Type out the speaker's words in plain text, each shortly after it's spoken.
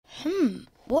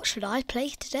What should I play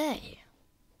today?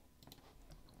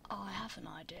 Oh, I have an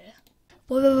idea.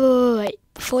 Wait.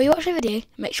 Before you watch the video,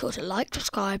 make sure to like,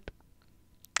 subscribe,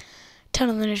 turn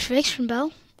on the notification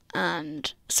bell,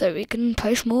 and so we can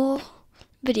post more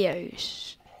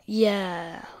videos.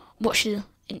 Yeah. Watch the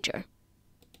intro.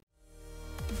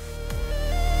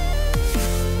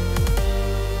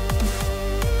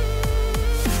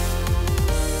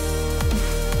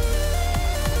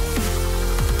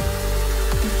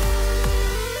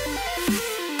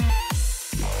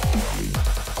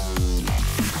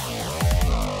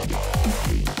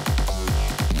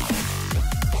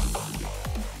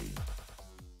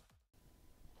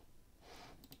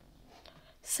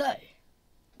 So,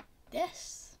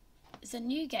 this is a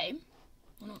new game.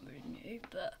 Well, not really new,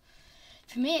 but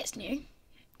for me it's new.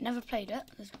 Never played it.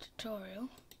 There's a tutorial.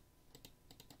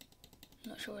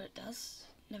 Not sure what it does.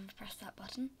 Never pressed that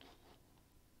button.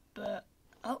 But,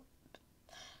 oh.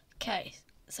 Okay,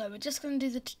 so we're just going to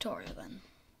do the tutorial then.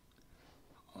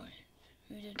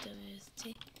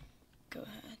 Go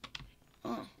ahead.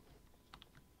 Oh.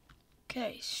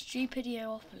 Okay,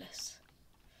 Stupidiopolis.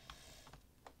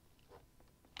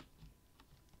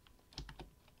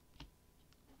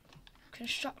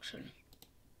 Construction.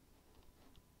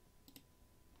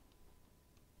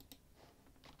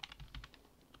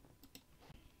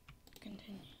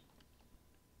 Continue.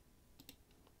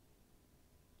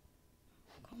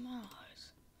 Got my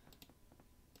eyes.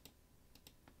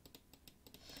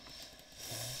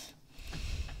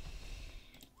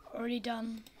 Already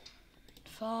done.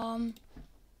 Farm.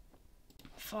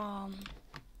 Farm.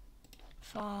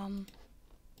 Farm.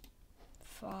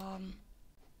 Farm.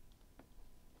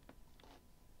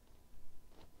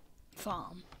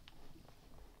 Farm.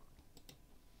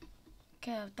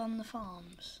 Okay, I've done the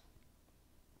farms.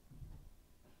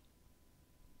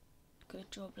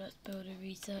 Good job, let's build a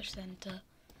research centre.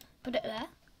 Put it there.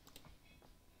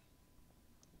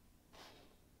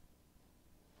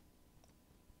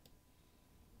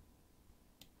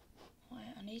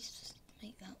 Wait, I need to just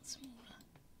make that smaller.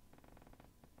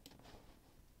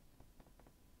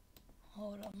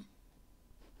 Hold on.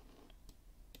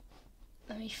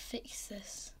 Let me fix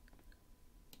this.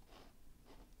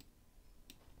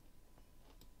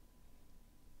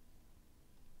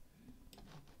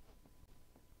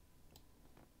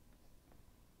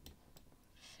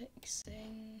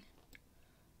 Fixing.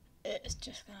 It's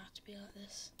just gonna have to be like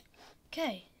this.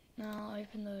 Okay, now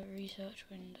open the research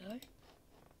window.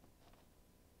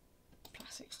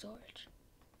 Plastic storage.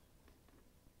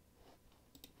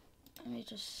 Let me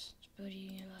just build a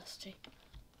university.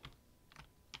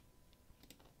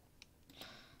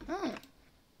 Oh.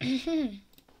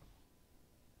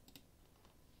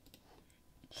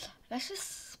 Let's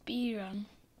just speed run.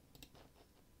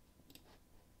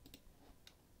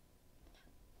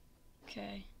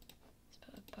 Okay, let's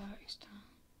put the barracks down.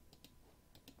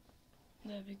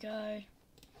 There we go.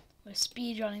 We're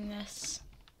speed running this.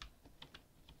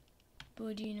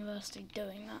 Build University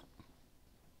doing that.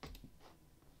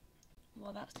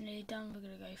 Well, that's nearly done. We're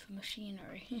gonna go for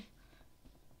machinery.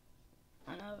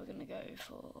 I know we're gonna go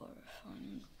for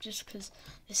fun, just because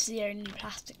this is the only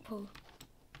plastic pool.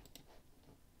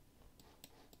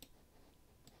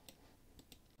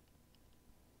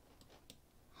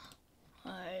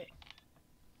 Right.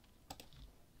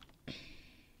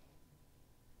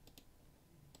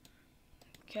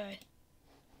 Okay.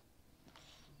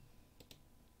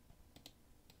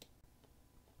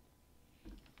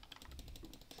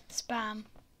 Spam.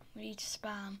 We need to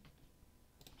spam.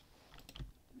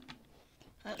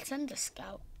 Let's send a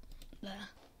scout there.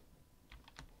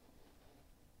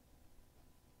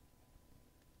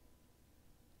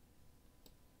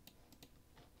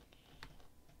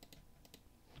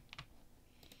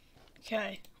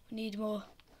 Okay, we need more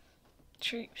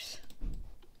troops.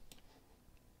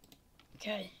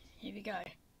 Okay, here we go.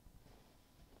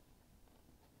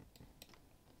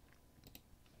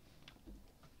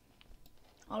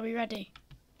 Are we ready?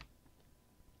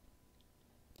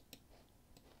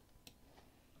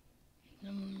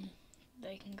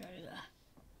 They can go there.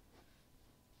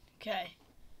 Okay.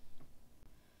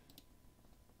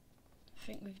 I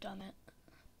think we've done it.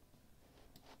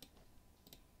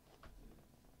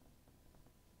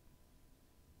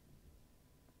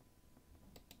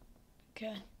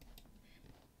 Okay.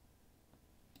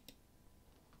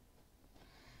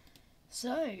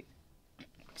 So,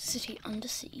 city under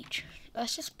siege.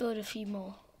 Let's just build a few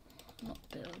more. Not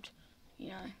build, you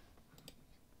know.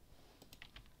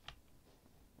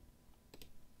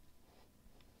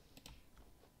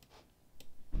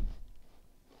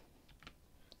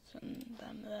 Send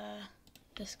them there.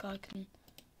 This guy can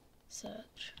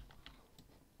search.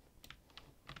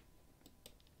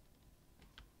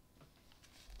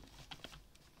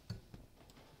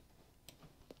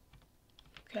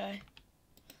 Okay.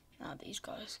 Now these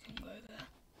guys can go there.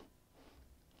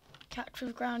 Capture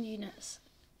of ground units.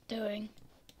 Doing.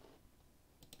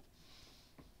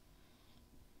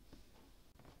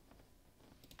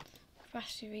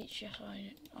 Capacity reach, yes,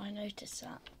 I noticed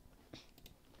that.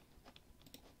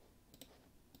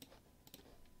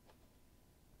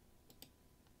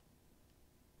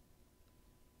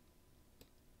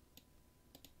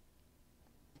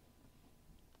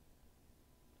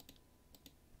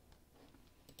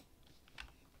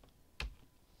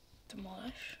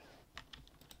 Demolish.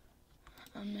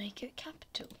 And make it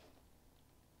capital.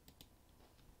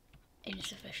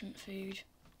 Insufficient food.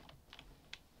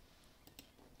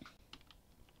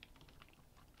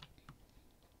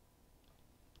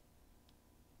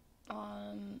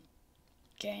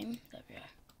 Game, there we go.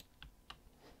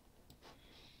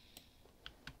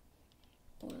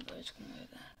 All of those can go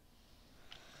there.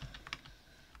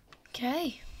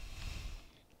 Okay.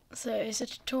 So is the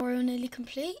tutorial nearly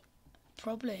complete?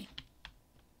 Probably.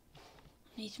 I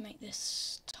need to make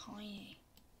this tiny.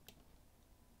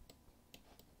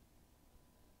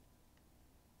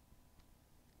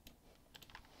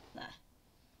 There.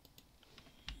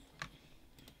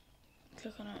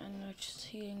 Click on it and notice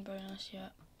healing bonus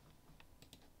yet.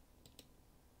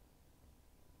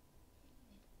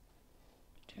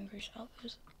 To increase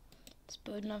output, let's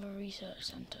build another research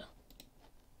center.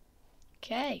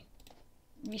 Okay.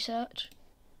 Research.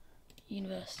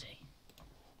 University.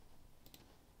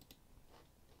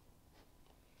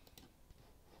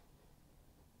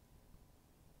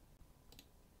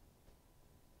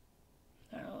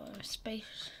 There are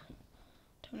space,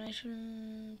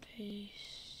 domination,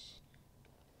 peace,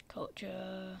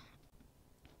 culture,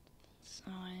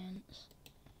 science.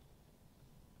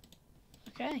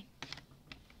 Okay.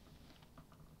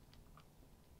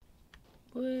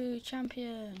 Woo,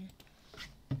 champion.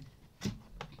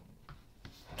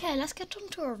 Okay, let's get on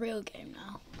to a real game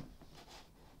now.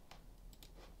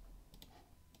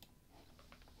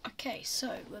 Okay,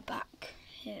 so we're back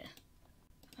here.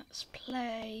 Let's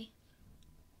play.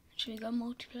 Should we go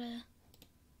multiplayer?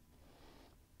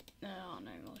 No,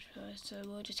 no multiplayer, so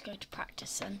we'll just go to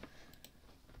practice then.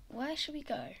 Where should we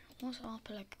go? What's our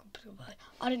play?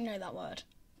 I didn't know that word.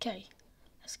 Okay,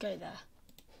 let's go there.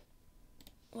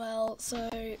 Well, so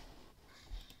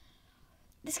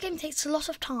this game takes a lot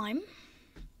of time.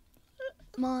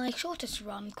 My shortest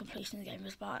run completion of the game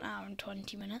was about 1 hour and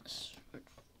 20 minutes.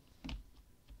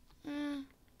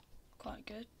 Quite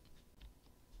good.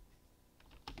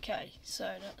 Okay,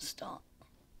 so let's start.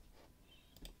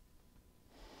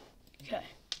 Okay,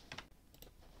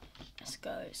 let's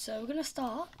go. So we're going to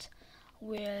start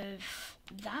with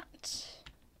that.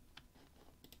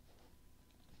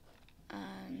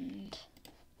 And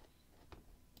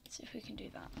see if we can do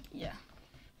that. Yeah.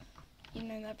 You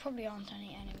know, there probably aren't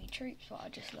any enemy troops, but I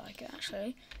just like it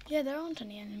actually. Yeah, there aren't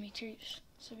any enemy troops,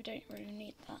 so we don't really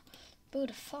need that. Build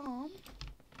a farm.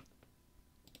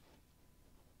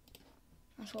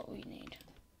 That's what we need.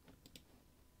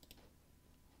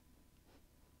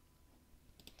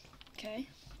 Okay,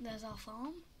 there's our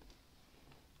farm.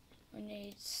 We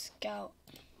need scout.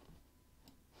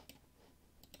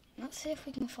 Let's see if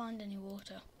we can find any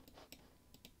water.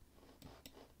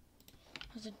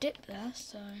 There's a dip there,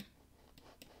 so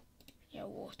yeah,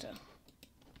 water.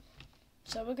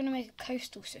 So we're going to make a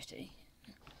coastal city,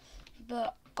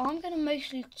 but I'm going to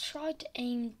mostly try to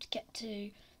aim to get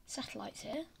to satellites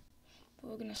here, but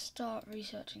we're going to start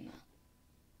researching that.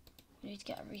 We need to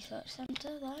get a research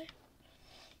centre though,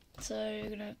 so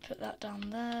we're going to put that down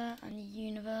there, and a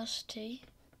university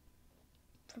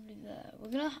probably there.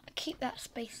 We're going to keep that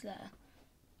space there.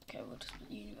 Okay, we'll just put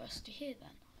university here then.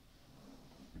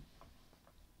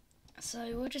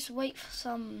 So we'll just wait for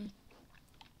some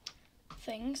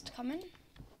things to come in.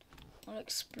 I'll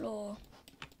explore.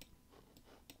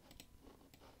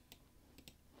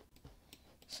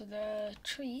 So there are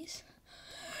trees,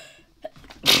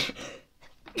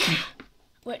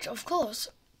 which of course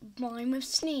rhyme with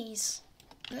sneeze.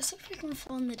 Let's see if we can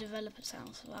find the developer's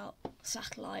house about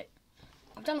satellite.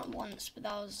 I've done it once, but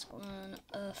that was on an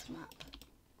Earth map.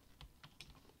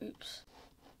 Oops,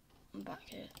 I'm back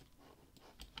here.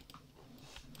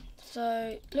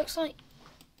 So looks like,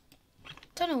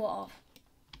 don't know what off.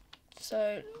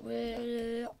 So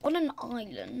we're on an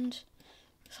island.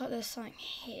 Looks like there's something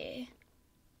here.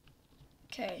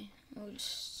 Okay, we'll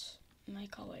just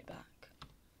make our way back.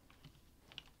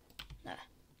 There.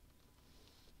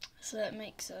 So it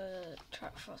makes a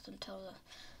track for us until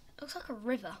it looks like a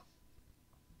river.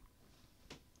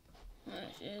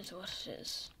 It is what it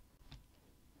is.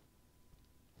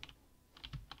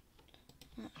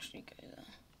 I'll actually go there.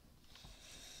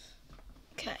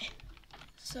 Okay,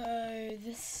 so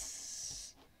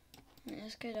this,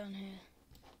 let's go down here.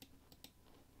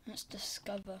 Let's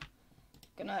discover.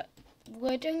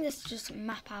 We're doing this to just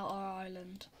map out our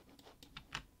island.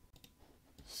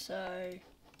 So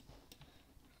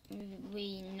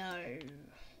we know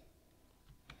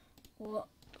what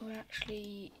we're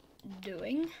actually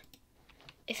doing.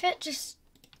 If it just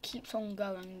keeps on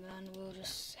going, then we'll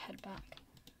just head back.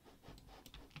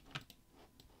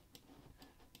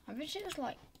 I wish it was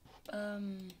like,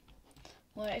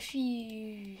 well, if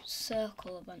you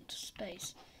circle a bunch of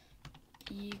space,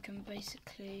 you can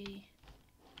basically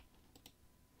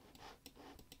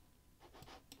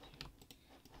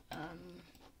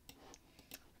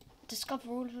discover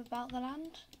all about the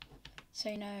land. So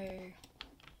you know,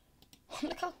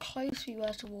 look how close we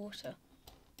were to water.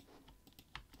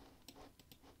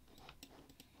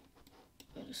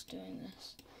 We're just doing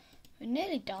this. We're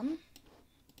nearly done.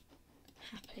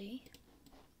 Happy.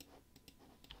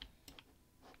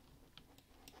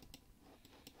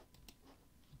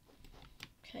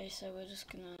 Okay, so we're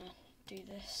just gonna do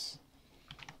this.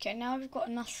 Okay, now we've got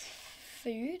enough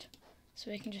food, so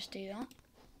we can just do that.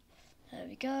 There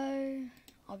we go.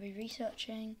 I'll be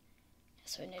researching.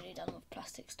 So we're nearly done with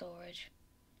plastic storage.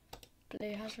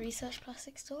 Blue has researched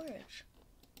plastic storage.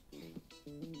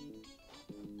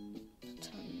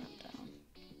 Turn that down.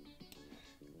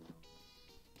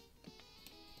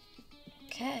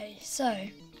 Okay, so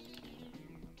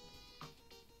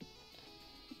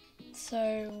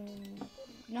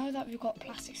now that we've got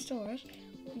plastic storage,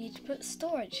 we need to put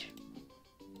storage.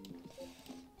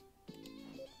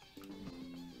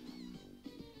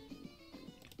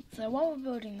 So while we're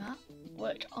building that,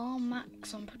 which our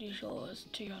max I'm pretty sure is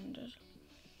 200.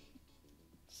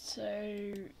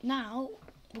 So now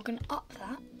we're going to up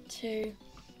that to,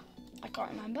 I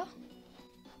can't remember.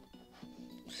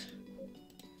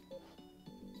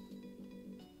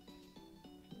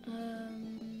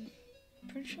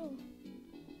 Pretty sure.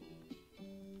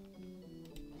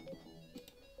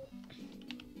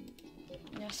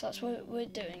 Yes, that's what we're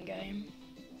doing, game.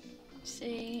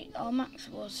 See, our max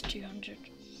was 200.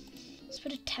 Let's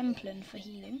put a temple in for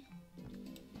healing.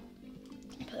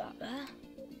 Put that there.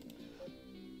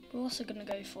 We're also going to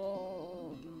go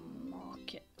for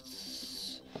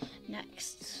markets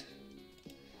next.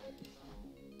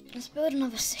 Let's build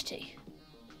another city.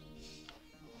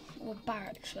 Or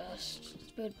barracks first.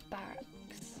 Let's build barracks.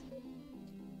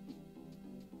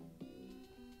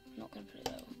 I'm not going to put it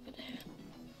there, we'll put it here.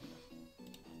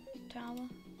 Tower.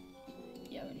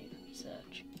 Yeah, we need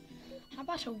research. How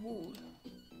about a wall?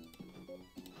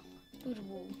 Build a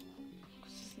wall.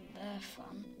 They're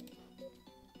fun.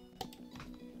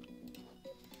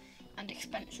 And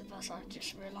expensive, as I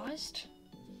just realised.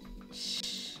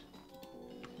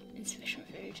 Insufficient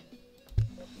food.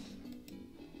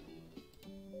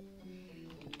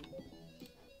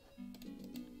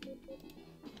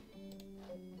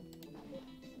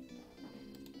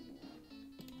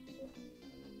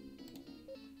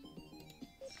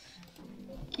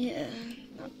 Yeah,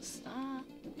 that's that.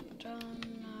 Done.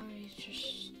 Now it's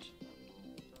just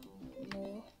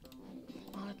more.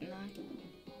 I don't know.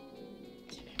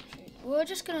 We're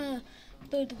just gonna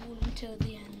build the wall until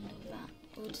the end of that.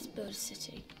 We'll just build a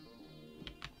city.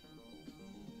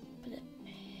 Put it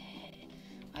here.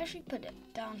 I actually put it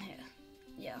down here.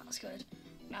 Yeah, that's good.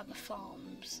 Now the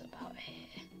farms about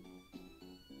here.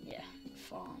 Yeah,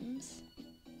 farms.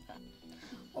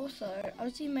 Also,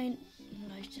 as you may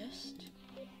noticed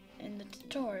in the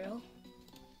tutorial,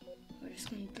 we're just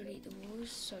going to delete the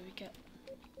walls so we get,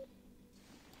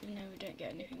 even though we don't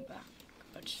get anything back,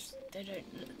 but just, they don't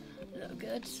look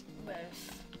good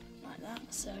with like that.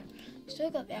 So still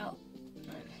got the no,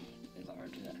 we got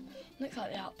rid of it. Looks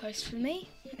like the outpost for me.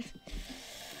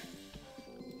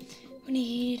 We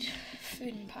need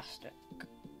food and plastic.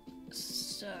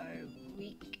 So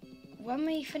when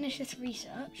we finish this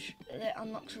research, it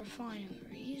unlocks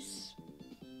refineries,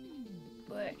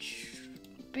 which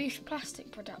boost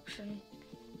plastic production.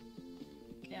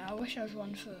 Yeah, I wish I was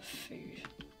one for food.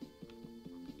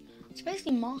 It's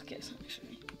basically markets,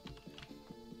 actually.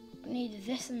 We need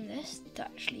this and this to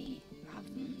actually have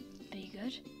them be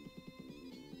good.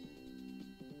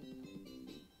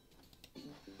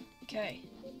 Okay,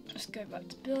 let's go back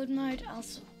to build mode,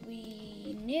 as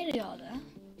we nearly are there.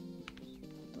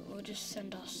 But we'll just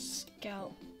send our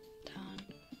scout down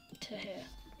to here.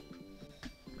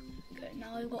 Okay,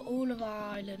 now we've got all of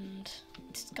our island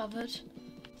discovered.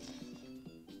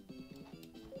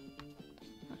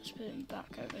 Let's put him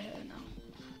back over here now.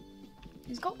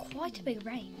 He's got quite a big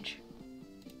range.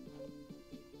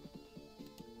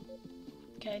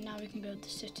 Okay, now we can build the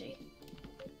city.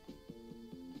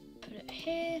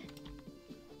 here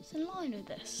is in line with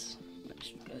this,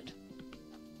 which is good.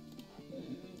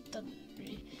 Doesn't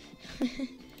really.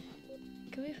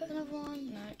 Can we put another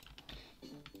one? No.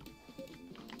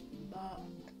 But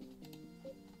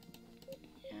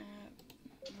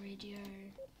radio,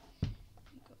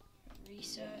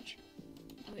 research,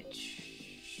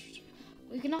 which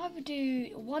we can either do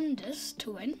wonders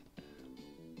to win,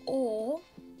 or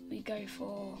we go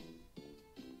for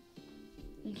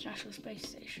International Space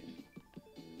Station.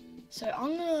 So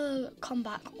I'm gonna come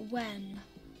back when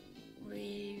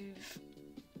we've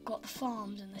got the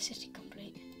farms and the city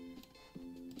complete.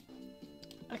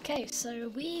 Okay, so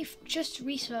we've just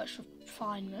researched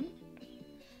refinement,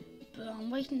 but I'm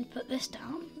waiting to put this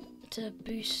down to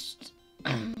boost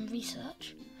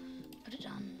research. Put it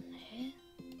down here,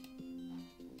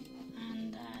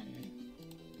 and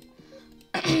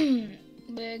then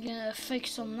we're gonna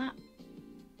focus on that.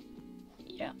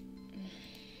 Yeah.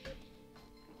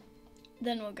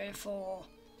 Then we'll go for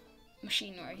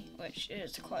machinery, which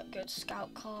is quite good.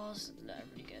 Scout cars, they're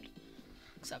really good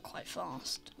because they're quite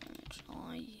fast.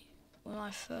 When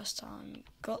I first time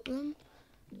got them,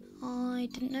 I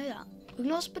didn't know that. We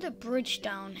can also put a bridge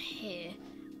down here,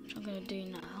 which I'm going to do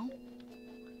now,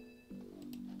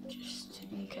 just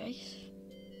in case.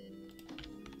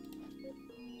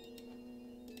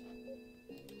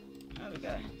 There we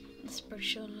go. This bridge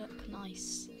should look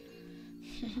nice.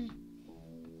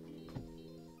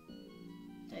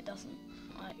 It doesn't.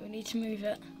 Right, we need to move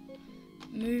it.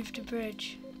 Move the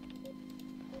bridge.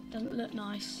 Doesn't look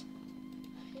nice.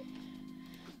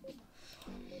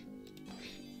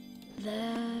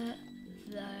 There.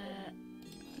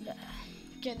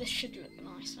 Okay, this should look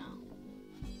nice now.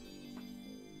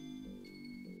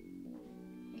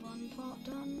 One part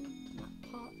done,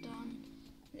 that part done,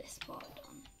 this part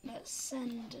done. Let's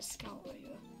send a scout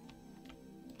over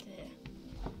there.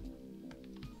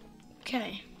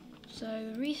 Okay, so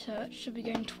the research should be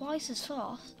going twice as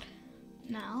fast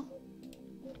now.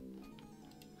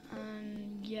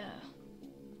 And yeah.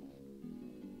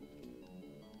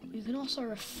 We can also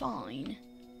refine,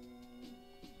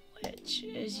 which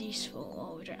is useful.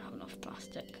 Oh, we don't have enough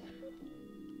plastic.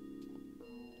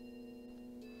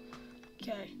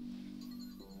 Okay.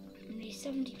 We need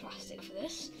 70 plastic for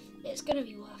this. It's going to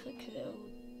be worth it because it'll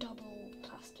double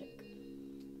plastic.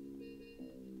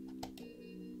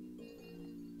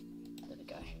 There we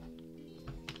go.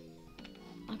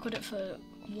 I got it for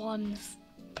one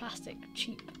plastic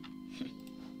cheap.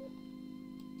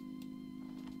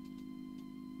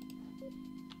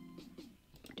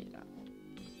 Do that.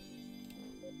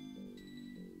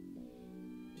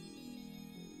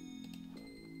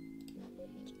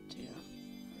 Do that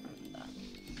and that.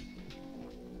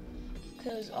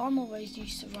 Because I'm always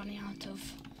used to running out of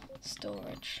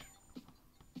storage.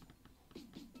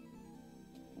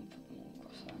 We'll put them all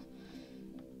across there.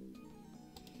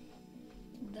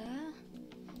 There.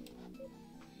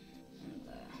 And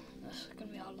there. That's going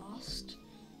to be our last.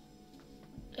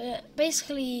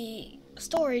 Basically,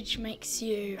 storage makes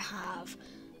you have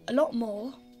a lot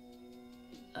more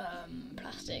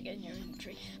plastic in your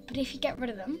inventory, but if you get rid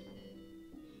of them,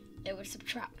 it would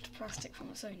subtract plastic from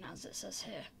its own, as it says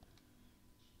here.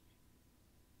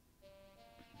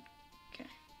 Okay,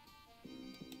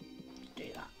 do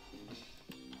that.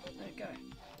 There we go.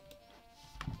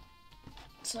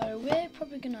 So we're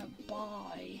probably gonna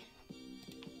buy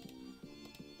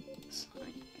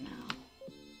something now.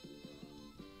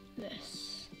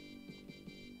 This.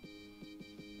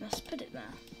 Let's put it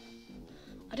there.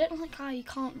 I don't like how you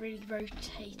can't really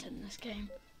rotate in this game.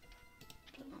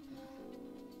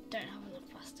 Don't have enough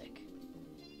plastic.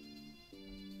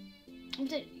 I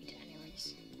don't need it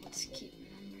anyways. Let's keep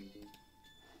remembering.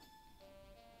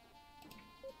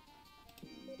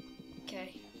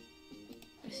 Okay.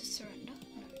 This is surrender.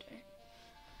 No, don't.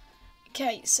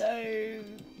 Okay, so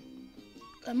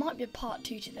there might be a part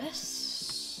 2 to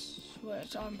this,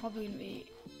 which I'm probably gonna be.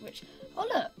 Oh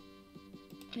look,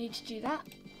 I need to do that.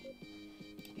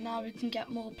 Now we can get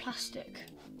more plastic.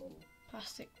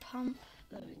 Plastic pump.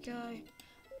 There we go.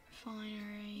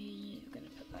 Refinery. We're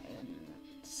gonna put that in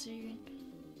soon.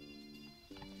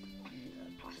 And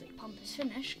the plastic pump is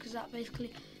finished because that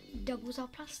basically doubles our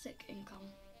plastic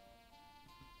income.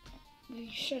 We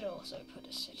should also put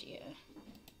a city here.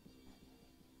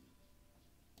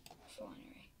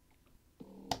 Refinery.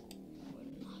 Good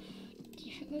enough. Do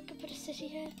you think we could put a city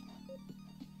here?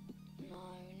 No,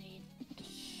 we need.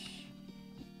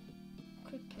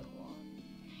 Could put one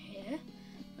here,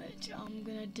 which I'm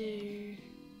gonna do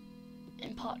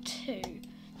in part 2.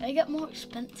 They get more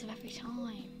expensive every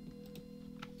time.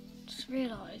 Just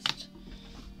realised.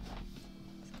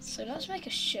 So let's make a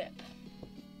ship.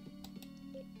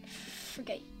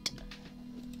 Frigate.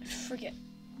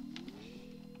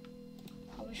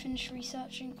 Have we finished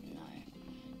researching? No.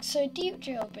 So deep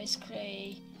drill,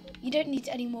 basically, you don't need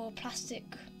any more plastic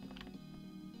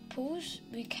pools.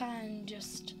 We can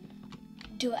just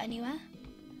do it anywhere.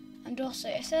 And also,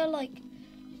 if they're like,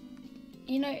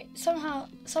 you know,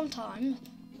 sometimes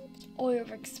oil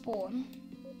rigs spawn.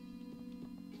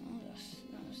 Oh,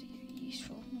 that was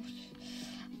useful.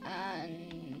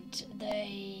 And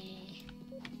they,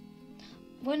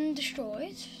 when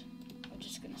destroyed, I'm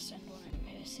just going to send one over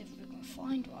here, see if we can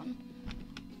find one.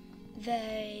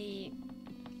 They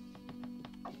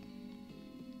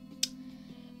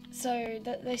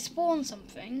spawn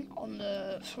something on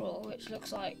the floor which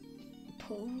looks like a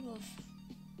pool of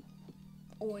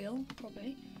oil,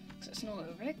 probably, because it's an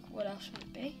oil rig. What else would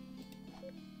it be?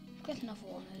 Get another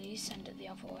one of these, send it the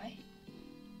other way.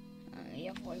 And the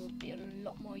other way would be a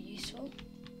lot more useful.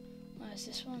 Where's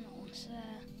this one? That one's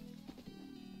there.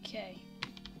 Okay.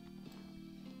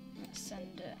 Let's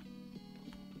send it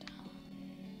down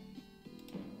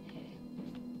here.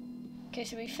 Okay,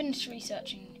 so we finished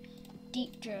researching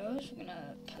deep drills. We're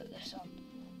gonna put this on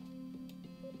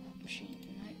machine.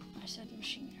 No, I said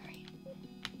machinery,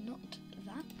 not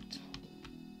that.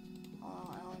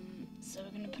 So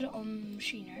we're gonna put it on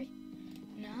machinery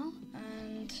now,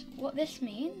 and what this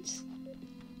means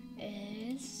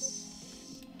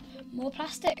is more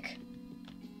plastic.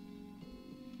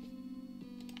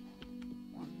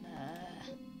 One there.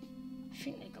 I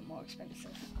think they got more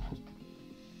expensive.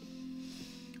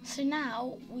 So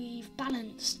now we've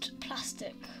balanced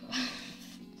plastic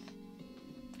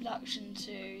production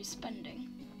to spending.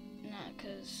 No,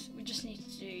 because we just need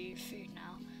to do food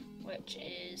now, which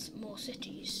is more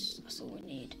cities. That's all we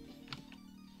need.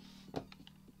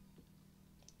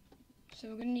 So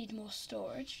we're going to need more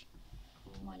storage.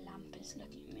 My lamp is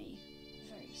looking at me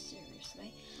very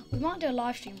seriously. We might do a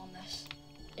live stream on this,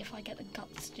 if I get the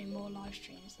guts to do more live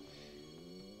streams.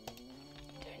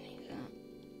 Don't need that.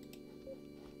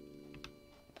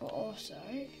 But also,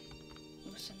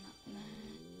 we'll send that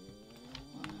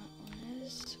there. That one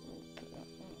is. We'll put that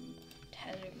one to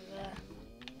head over there.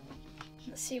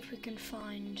 Let's see if we can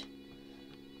find.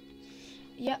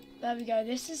 Yep, there we go.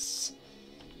 This is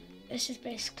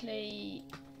basically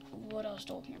what I was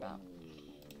talking about.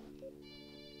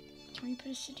 Can we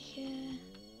put a city here?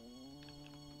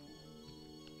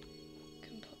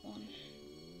 Can put one.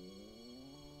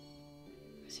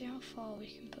 See how far we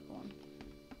can put one.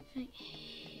 I think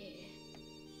here.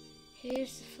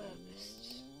 Here's the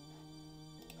furthest.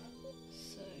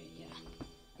 So yeah,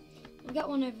 we'll get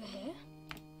one over here.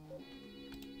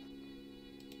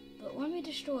 But when we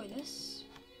destroy this,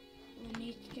 we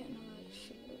need to get another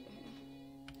ship over here.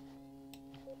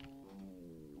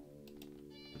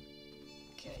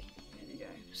 Okay, here we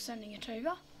go. Sending it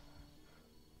over.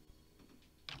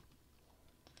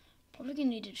 Probably gonna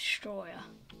need a destroyer.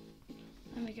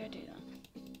 Let me go do that.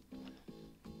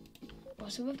 Well,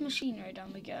 so with machinery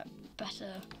done, we get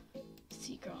better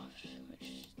seagraft, which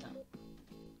is that.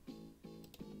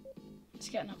 Let's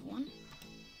get another one.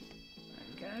 There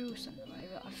we go, we'll send them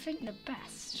over. I think the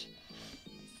best is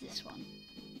this one.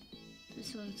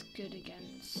 This one's good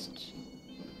against.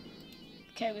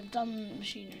 Okay, we've done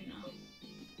machinery now.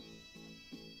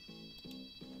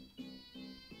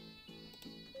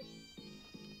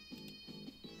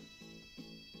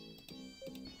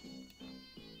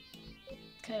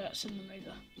 Okay, let's send them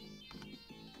over.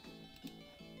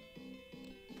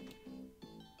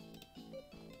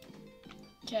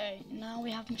 Okay, now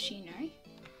we have machinery.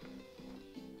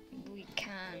 We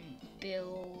can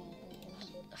build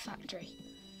a factory.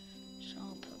 So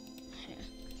I'll put here.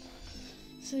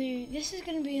 So this is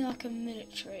going to be like a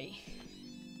military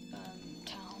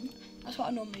town. That's what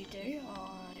I normally do.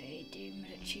 I do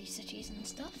military cities and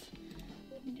stuff.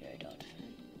 Radar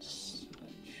defense,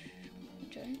 which we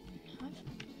don't have.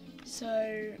 So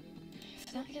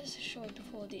if that gets destroyed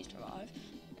before these arrive,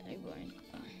 they won't.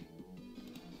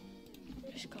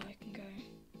 This guy can go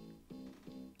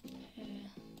here. This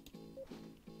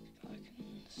guy can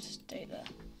stay there.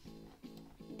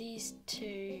 These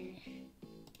two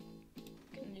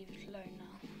can leave it alone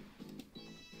now.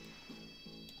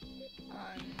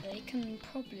 And they can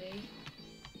probably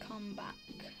come back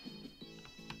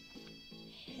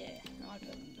here. I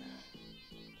put them there.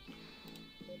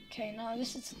 Okay, now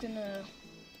this is gonna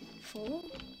fall.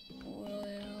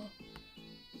 We'll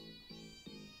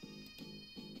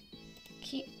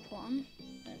keep one,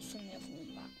 and send the other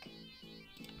one back.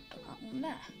 Put that one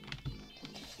there.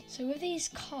 So with these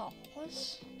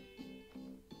cars,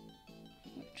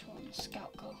 which one?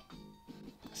 Scout car.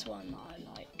 That's one that I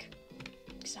like,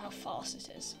 because how fast it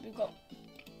is. We've got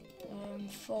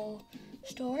full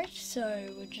storage, so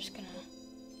we're just gonna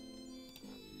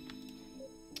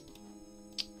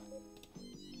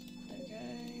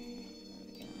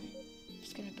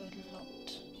just gonna build a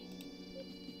lot.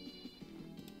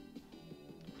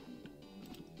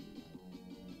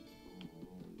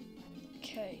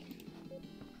 Okay,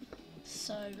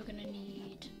 so we're gonna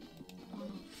need one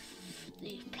of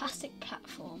the plastic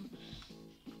platform.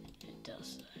 It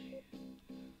does though.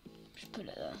 Just put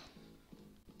it there.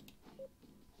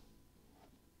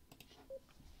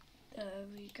 There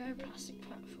we go, plastic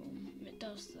platform. It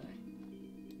does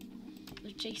though.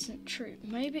 Adjacent troop.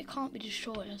 Maybe it can't be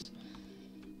destroyers.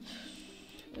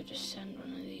 We'll just send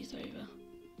one of these over.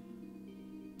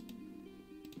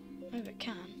 Maybe it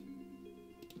can.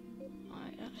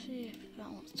 Right, actually if that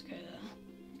wants to go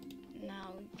there.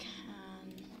 Now we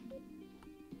can.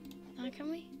 Now can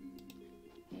we?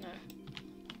 No.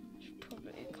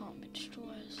 Probably it can't be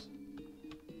destroyers.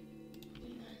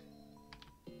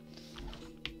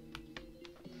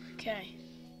 Okay,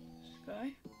 let's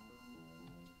go.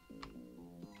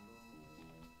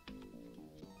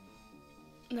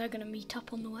 They're gonna meet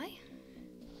up on the way.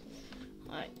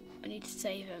 Right, I need to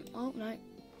save him. Oh no,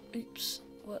 oops,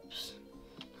 whoops,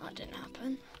 that didn't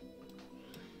happen.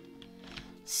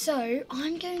 So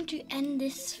I'm going to end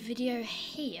this video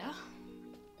here.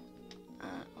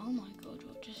 Oh my god,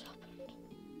 what just happened?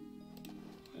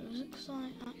 Was it because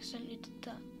I accidentally did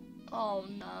that? Oh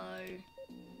no.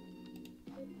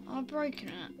 I've broken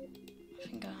it. I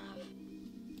think I have.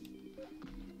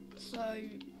 So I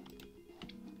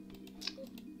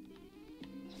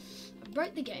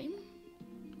broke the game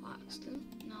by accident.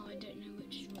 Now I don't know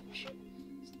which is which.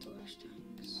 Storage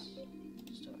tanks.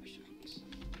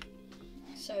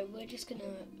 So we're just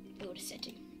gonna build a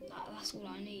city. That's all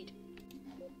I need.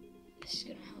 This is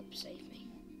gonna help save me.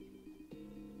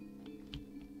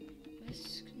 We're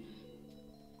just gonna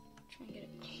try and get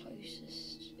it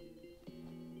closest.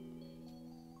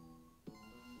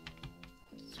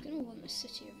 I'm gonna want the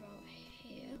city about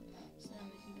here, so then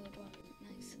we can build one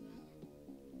next to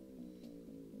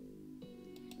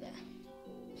that. There.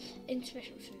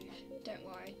 Insufficient food, don't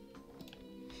worry.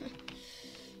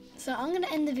 So I'm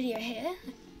gonna end the video here,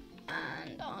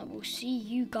 and I will see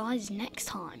you guys next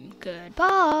time.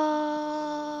 Goodbye!